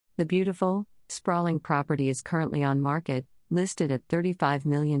The beautiful, sprawling property is currently on market, listed at $35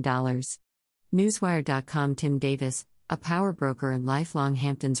 million. Newswire.com. Tim Davis, a power broker and lifelong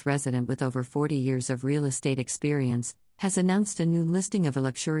Hamptons resident with over 40 years of real estate experience, has announced a new listing of a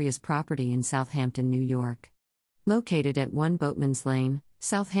luxurious property in Southampton, New York. Located at 1 Boatman's Lane,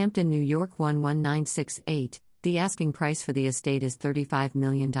 Southampton, New York 11968, the asking price for the estate is $35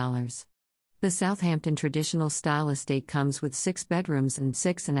 million. The Southampton traditional style estate comes with 6 bedrooms and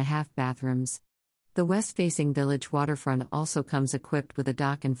 6.5 bathrooms. The west-facing village waterfront also comes equipped with a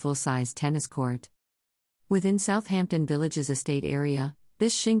dock and full-size tennis court. Within Southampton Village's estate area,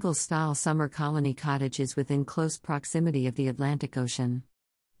 this shingle-style summer colony cottage is within close proximity of the Atlantic Ocean.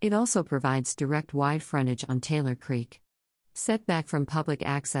 It also provides direct wide frontage on Taylor Creek. Set back from public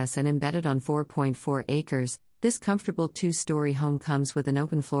access and embedded on 4.4 acres, this comfortable 2-story home comes with an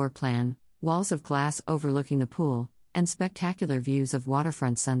open floor plan, walls of glass overlooking the pool, and spectacular views of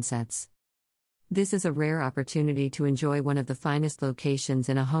waterfront sunsets. This is a rare opportunity to enjoy one of the finest locations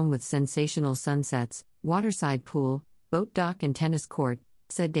in a home with sensational sunsets, waterside pool, boat dock and tennis court,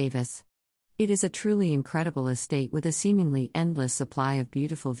 said Davis. It is a truly incredible estate with a seemingly endless supply of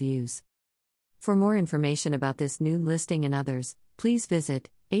beautiful views. For more information about this new listing and others, please visit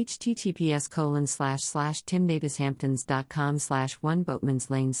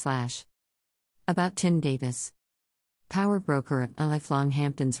https://timdavishamptons.com/1boatmanslane/. About Tim Davis. Power broker and lifelong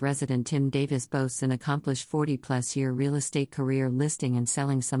Hamptons resident Tim Davis boasts an accomplished 40-plus year real estate career listing and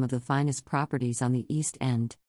selling some of the finest properties on the East End.